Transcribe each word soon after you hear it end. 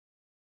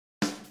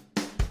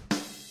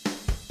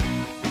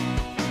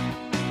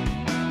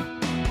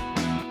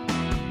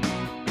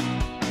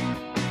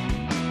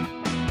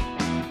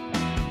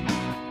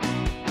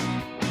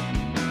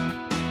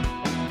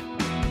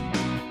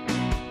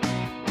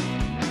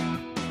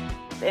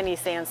any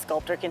sand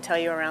sculptor can tell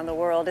you around the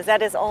world is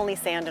that is only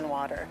sand and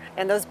water.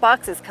 And those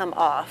boxes come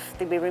off.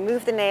 We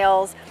remove the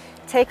nails,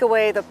 take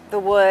away the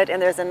wood,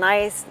 and there's a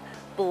nice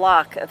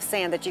block of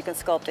sand that you can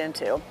sculpt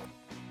into.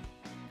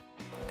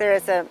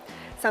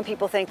 Some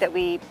people think that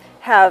we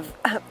have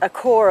a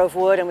core of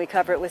wood and we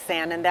cover it with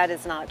sand, and that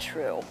is not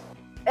true.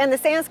 In the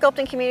sand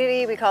sculpting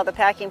community, we call the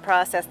packing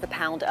process the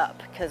pound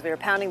up, because we're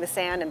pounding the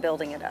sand and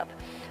building it up.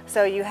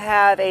 So you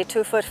have a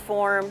 2-foot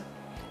form.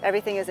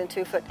 Everything is in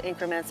 2-foot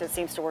increments. It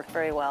seems to work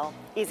very well.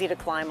 Easy to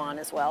climb on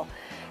as well.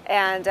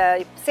 And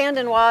sand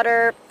and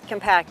water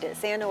compacted,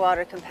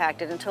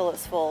 until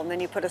it's full, and then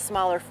you put a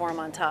smaller form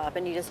on top,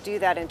 and you just do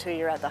that until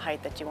you're at the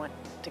height that you want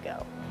to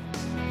go.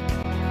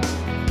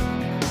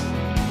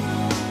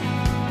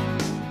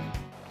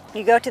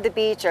 You go to the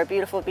beach, our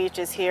beautiful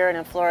beaches here and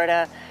in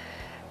Florida.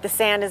 The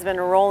sand has been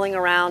rolling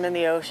around in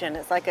the ocean.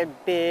 It's like a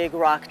big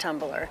rock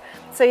tumbler.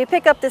 So you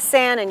pick up the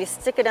sand and you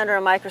stick it under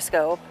a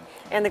microscope,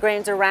 and the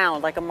grains are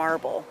round like a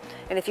marble.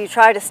 And if you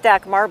try to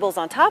stack marbles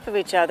on top of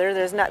each other,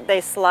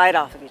 they slide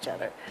off of each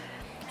other.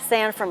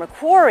 Sand from a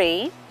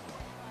quarry,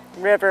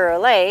 river or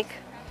lake,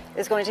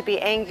 is going to be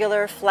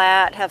angular,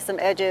 flat, have some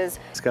edges.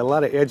 It's got a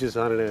lot of edges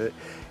on it, and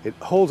it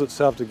holds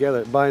itself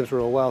together, it binds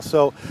real well.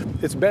 So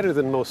it's better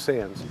than most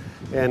sands.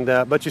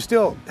 But you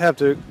still have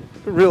to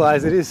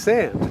realize it is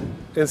sand.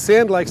 And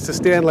sand likes to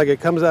stand like it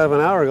comes out of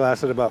an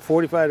hourglass at about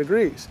 45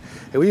 degrees.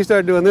 And when you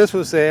start doing this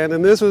with sand,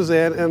 and this with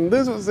sand, and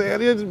this with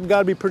sand, it's got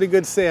to be pretty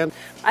good sand.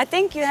 I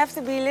think you have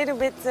to be a little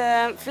bit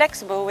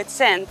flexible with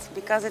sand,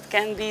 because it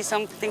can be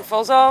something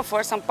falls off,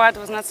 or some part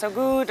was not so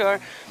good, or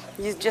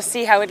you just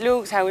see how it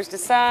looks, how is the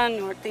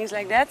sun, or things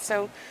like that.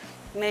 So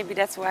maybe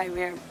that's why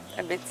we're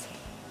a bit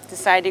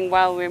deciding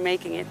while we're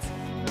making it.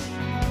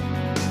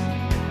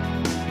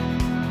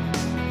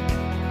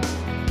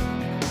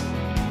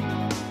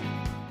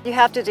 You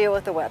have to deal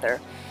with the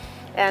weather.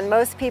 And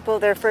most people,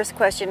 their first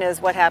question is,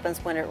 what happens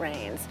when it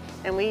rains?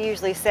 And we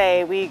usually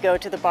say we go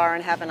to the bar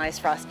and have a nice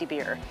frosty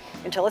beer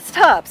until it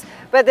stops.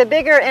 But the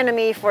bigger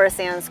enemy for a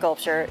sand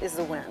sculpture is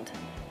the wind,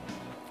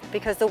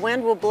 because the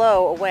wind will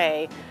blow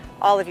away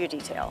all of your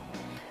detail.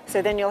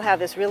 So then you'll have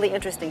this really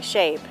interesting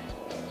shape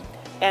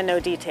and no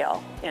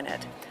detail in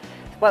it.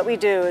 What we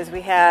do is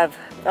we have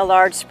a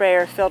large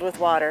sprayer filled with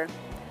water,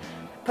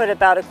 put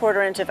about a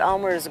 1/4 inch of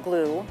Elmer's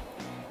glue,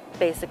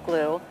 basic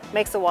glue,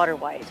 makes the water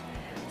white.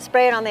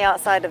 Spray it on the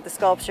outside of the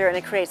sculpture and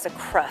it creates a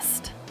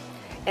crust.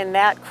 And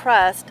that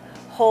crust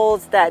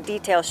holds that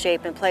detail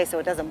shape in place so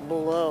it doesn't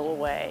blow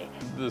away.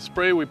 The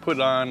spray we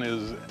put on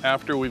is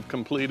after we've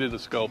completed a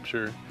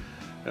sculpture,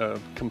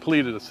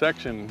 completed a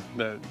section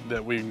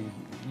that we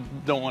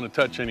don't want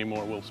to touch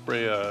anymore. We'll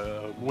spray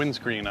a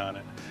windscreen on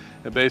it.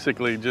 It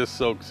basically just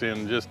soaks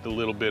in just a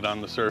little bit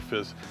on the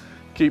surface,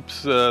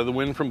 keeps the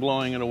wind from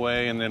blowing it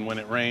away, and then when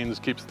it rains,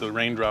 keeps the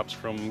raindrops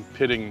from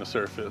hitting the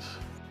surface.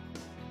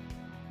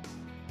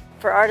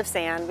 For Art of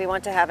Sand, we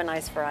want to have a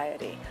nice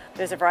variety.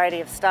 There's a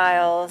variety of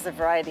styles, a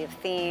variety of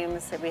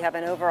themes. We have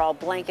an overall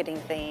blanketing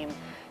theme,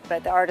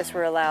 but the artists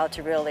were allowed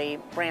to really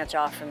branch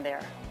off from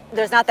there.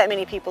 There's not that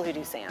many people who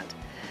do sand.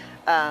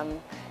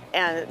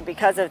 And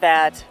because of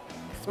that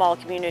small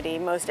community,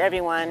 most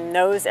everyone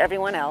knows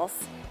everyone else.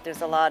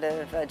 There's a lot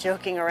of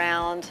joking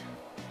around.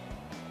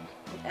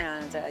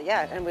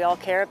 And we all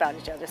care about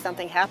each other. If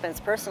something happens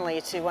personally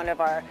to one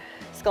of our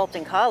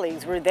sculpting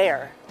colleagues, we're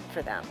there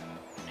for them.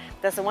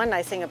 That's the one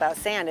nice thing about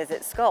sand, is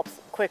it sculpts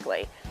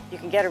quickly. You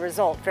can get a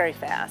result very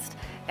fast,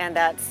 and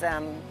that's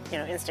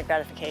instant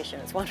gratification.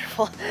 It's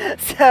wonderful.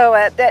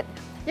 So that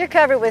you're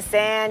covered with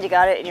sand, you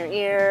got it in your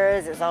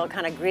ears, it's all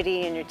kind of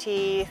gritty in your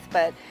teeth,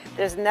 but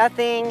there's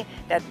nothing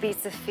that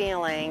beats the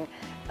feeling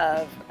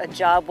of a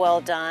job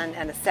well done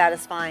and a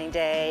satisfying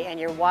day, and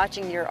you're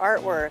watching your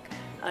artwork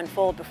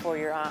unfold before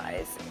your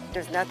eyes.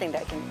 There's nothing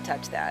that can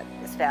touch that.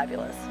 It's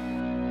fabulous.